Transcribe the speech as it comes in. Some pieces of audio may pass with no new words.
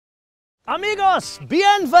Amigos,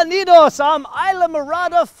 bienvenidos! I'm Isla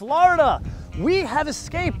Mirada, Florida. We have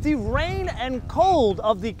escaped the rain and cold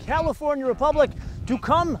of the California Republic to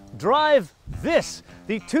come drive this,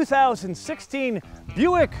 the 2016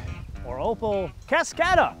 Buick or Opel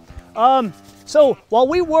Cascada. So while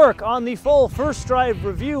we work on the full first drive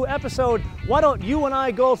review episode, why don't you and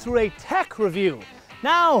I go through a tech review?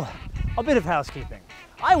 Now, a bit of housekeeping.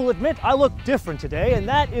 I will admit I look different today, and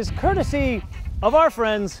that is courtesy of our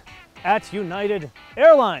friends at United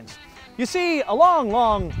Airlines. You see, a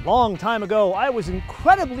long time ago, I was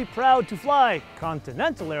incredibly proud to fly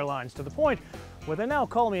Continental Airlines to the point where they now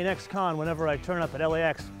call me an ex-con whenever I turn up at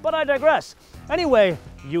LAX, but I digress. Anyway,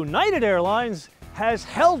 United Airlines has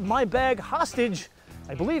held my bag hostage,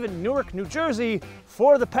 I believe in Newark, New Jersey,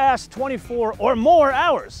 for the past 24 or more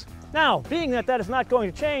hours. Now, being that that is not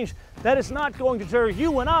going to change, that is not going to deter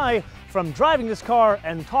you and I from driving this car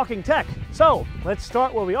and talking tech. So, let's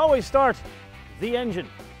start where we always start, the engine.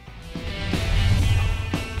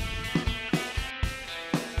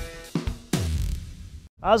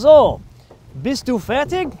 Also, bist du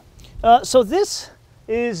fertig? So this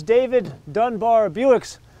is David Dunbar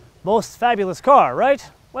Buick's most fabulous car, right?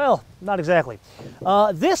 Well, not exactly.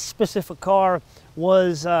 This specific car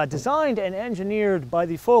was designed and engineered by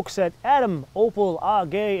the folks at Adam Opel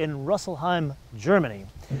AG in Russelsheim, Germany.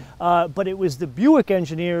 But it was the Buick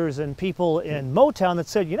engineers and people in Motown that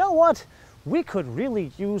said, you know what, we could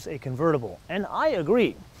really use a convertible, and I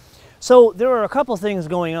agree. So there are a couple things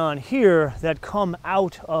going on here that come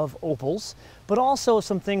out of Opels, but also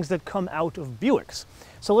some things that come out of Buicks.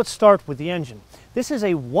 So let's start with the engine. This is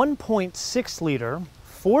a 1.6 liter,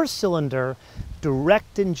 4-cylinder,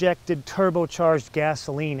 direct injected turbocharged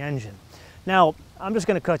gasoline engine. Now, I'm just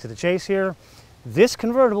going to cut to the chase here. This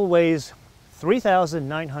convertible weighs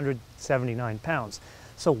 3,979 pounds.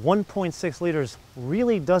 So 1.6 liters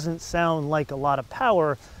really doesn't sound like a lot of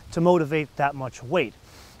power to motivate that much weight.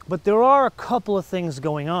 But there are a couple of things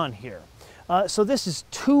going on here. So this is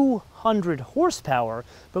 200 horsepower,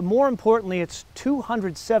 but more importantly, it's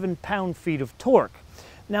 207 pound-feet of torque.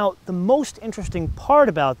 Now, the most interesting part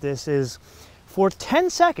about this is for 10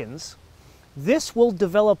 seconds, this will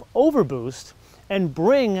develop overboost and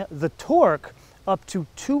bring the torque up to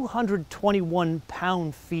 221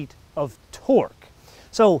 pound-feet of torque.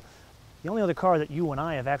 So the only other car that you and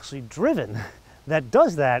I have actually driven that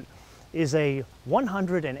does that is a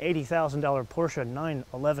 $180,000 Porsche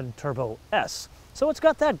 911 Turbo S. So it's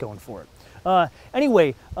got that going for it.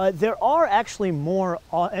 Anyway, there are actually more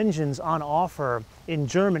engines on offer in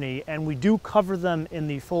Germany, and we do cover them in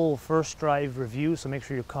the full first drive review, so make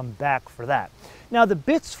sure you come back for that. Now, the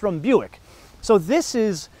bits from Buick. So this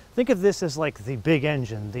is, think of this as like the big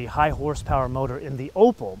engine, the high horsepower motor in the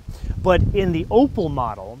Opel, but in the Opel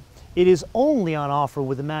model, it is only on offer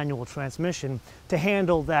with a manual transmission to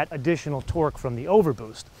handle that additional torque from the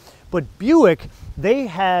overboost. But Buick, they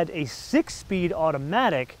had a 6-speed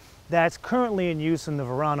automatic that's currently in use in the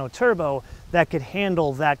Verano Turbo that could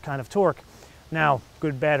handle that kind of torque. Now,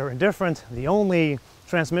 good, bad, or indifferent, the only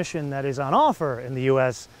transmission that is on offer in the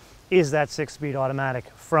US is that 6-speed automatic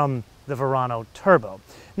from the Verano Turbo.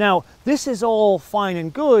 Now, this is all fine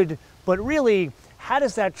and good, but really, how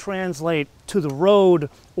does that translate to the road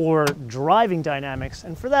or driving dynamics?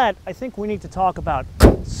 And for that, I think we need to talk about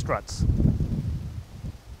struts.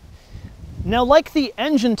 Now, like the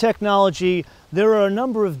engine technology, there are a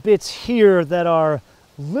number of bits here that are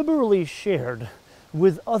liberally shared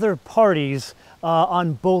with other parties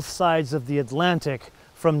on both sides of the Atlantic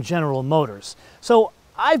from General Motors. So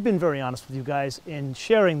I've been very honest with you guys in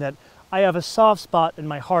sharing that I have a soft spot in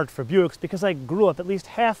my heart for Buicks because I grew up at least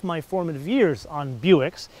half my formative years on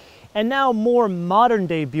Buicks. And now more modern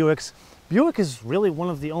day Buicks, Buick is really one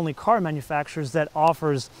of the only car manufacturers that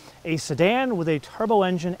offers a sedan with a turbo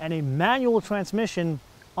engine and a manual transmission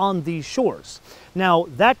on these shores. Now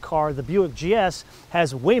that car, the Buick GS,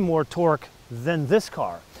 has way more torque than this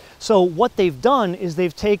car. So what they've done is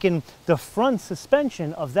they've taken the front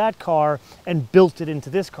suspension of that car and built it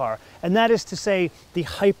into this car. And that is to say the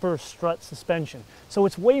hyper strut suspension. So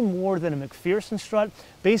it's way more than a McPherson strut.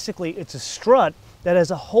 Basically, it's a strut that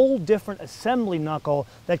has a whole different assembly knuckle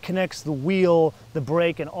that connects the wheel, the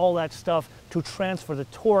brake, and all that stuff to transfer the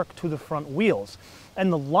torque to the front wheels.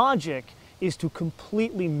 And the logic is to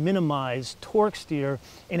completely minimize torque steer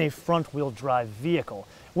in a front-wheel drive vehicle.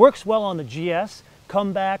 Works well on the GS.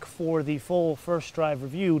 Come back for the full first drive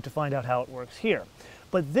review to find out how it works here.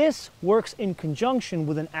 But this works in conjunction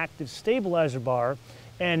with an active stabilizer bar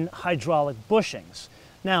and hydraulic bushings.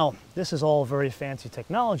 Now, this is all very fancy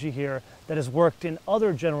technology here that has worked in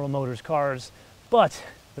other General Motors cars, but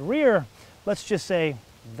the rear, let's just say,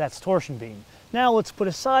 that's torsion beam. Now let's put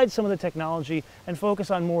aside some of the technology and focus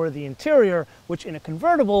on more of the interior, which in a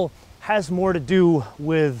convertible has more to do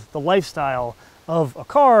with the lifestyle of a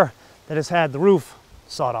car that has had the roof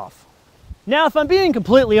sawed off. Now, if I'm being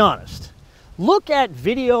completely honest, look at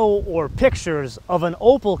video or pictures of an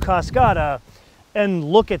Opel Cascada and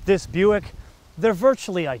look at this Buick. They're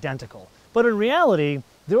virtually identical. But in reality,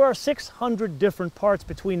 there are 600 different parts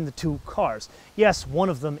between the two cars. Yes, one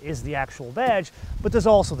of them is the actual badge, but there's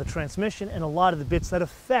also the transmission and a lot of the bits that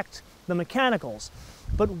affect the mechanicals.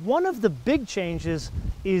 But one of the big changes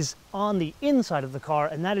is on the inside of the car,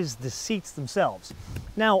 and that is the seats themselves.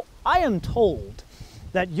 Now, I am told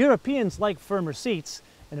that Europeans like firmer seats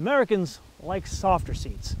and Americans like softer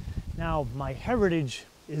seats. Now, my heritage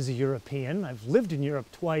is a European. I've lived in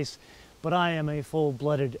Europe twice, but I am a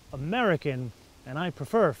full-blooded American, and I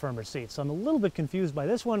prefer firmer seats. So I'm a little bit confused by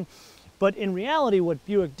this one, but in reality what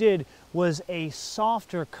Buick did was a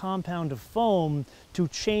softer compound of foam to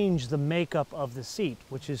change the makeup of the seat,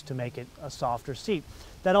 which is to make it a softer seat.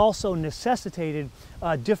 That also necessitated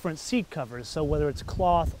different seat covers, so whether it's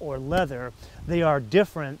cloth or leather, they are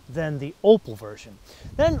different than the Opel version.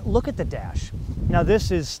 Then look at the dash. Now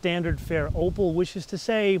this is standard fare Opel, which is to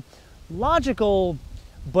say logical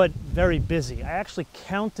but very busy. I actually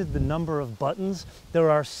counted the number of buttons.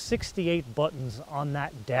 There are 68 buttons on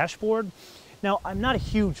that dashboard. Now, I'm not a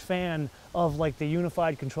huge fan of like the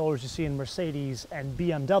unified controllers you see in Mercedes and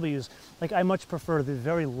BMWs. Like, I much prefer the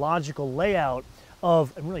very logical layout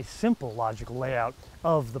of, and really simple logical layout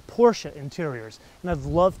of the Porsche interiors. And I'd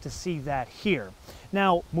love to see that here.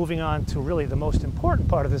 Now, moving on to really the most important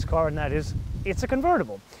part of this car, and that is it's a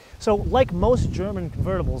convertible. So like most German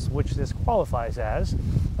convertibles, which this qualifies as,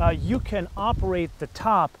 you can operate the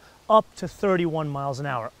top up to 31 miles an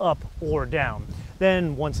hour, up or down.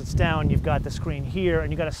 Then once it's down, you've got the screen here,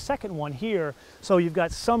 and you've got a second one here, so you've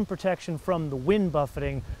got some protection from the wind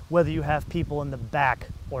buffeting, whether you have people in the back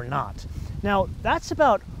or not. Now, that's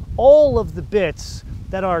about all of the bits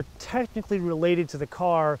that are technically related to the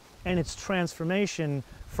car and its transformation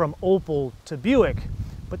from Opel to Buick.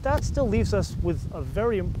 But that still leaves us with a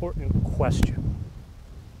very important question.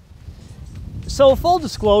 So full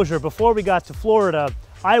disclosure, before we got to Florida,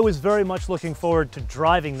 I was very much looking forward to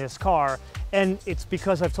driving this car, and it's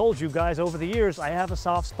because I've told you guys over the years I have a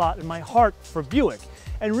soft spot in my heart for Buick.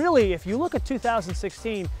 And really, if you look at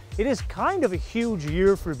 2016, it is kind of a huge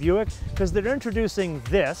year for Buick because they're introducing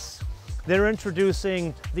this, they're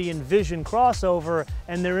introducing the Envision crossover,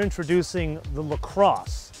 and they're introducing the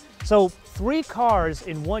LaCrosse. So 3 cars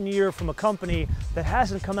in 1 year from a company that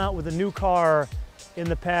hasn't come out with a new car in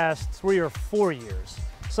the past 3 or 4 years.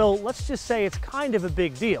 So let's just say it's kind of a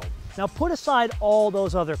big deal. Now put aside all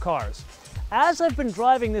those other cars. As I've been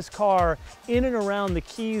driving this car in and around the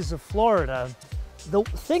Keys of Florida, the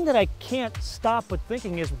thing that I can't stop but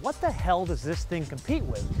thinking is, what the hell does this thing compete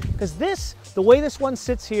with? Because this, the way this one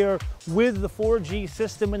sits here with the 4G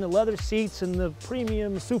system and the leather seats and the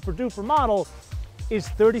premium super duper model, is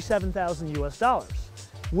 $37,000 US,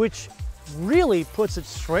 which really puts it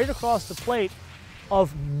straight across the plate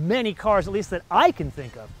of many cars, at least that I can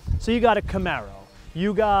think of. So you got a Camaro,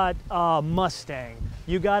 you got a Mustang,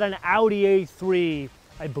 you got an Audi A3,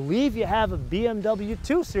 I believe you have a BMW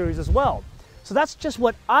 2 Series as well. So that's just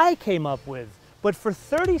what I came up with. But for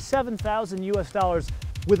 $37,000 US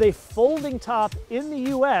with a folding top in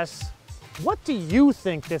the US, what do you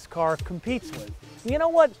think this car competes with? You know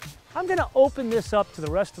what? I'm gonna open this up to the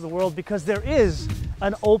rest of the world because there is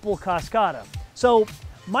an Opel Cascada. So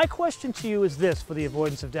my question to you is this, for the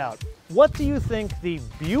avoidance of doubt. What do you think the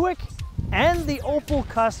Buick and the Opel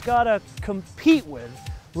Cascada compete with?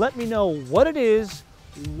 Let me know what it is,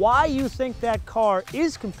 why you think that car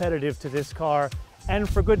is competitive to this car, and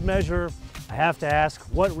for good measure, I have to ask,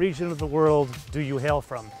 what region of the world do you hail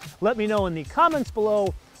from? Let me know in the comments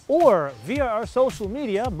below, or via our social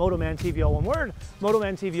media, MotoManTV all one word,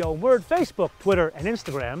 MotoManTV all one word, Facebook, Twitter, and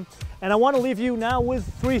Instagram. And I want to leave you now with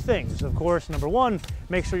 3 things. Of course, number 1,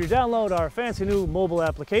 make sure you download our fancy new mobile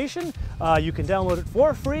application. You can download it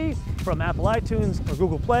for free from Apple iTunes or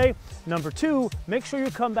Google Play. Number 2, make sure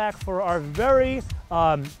you come back for our very,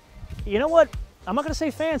 you know what? I'm not going to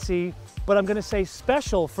say fancy, but I'm going to say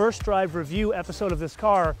special first drive review episode of this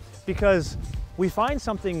car, because we find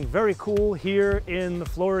something very cool here in the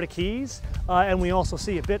Florida Keys, and we also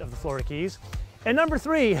see a bit of the Florida Keys. And number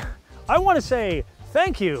 3, I want to say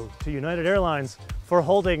thank you to United Airlines for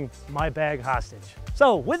holding my bag hostage.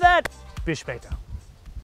 So with that, bis später.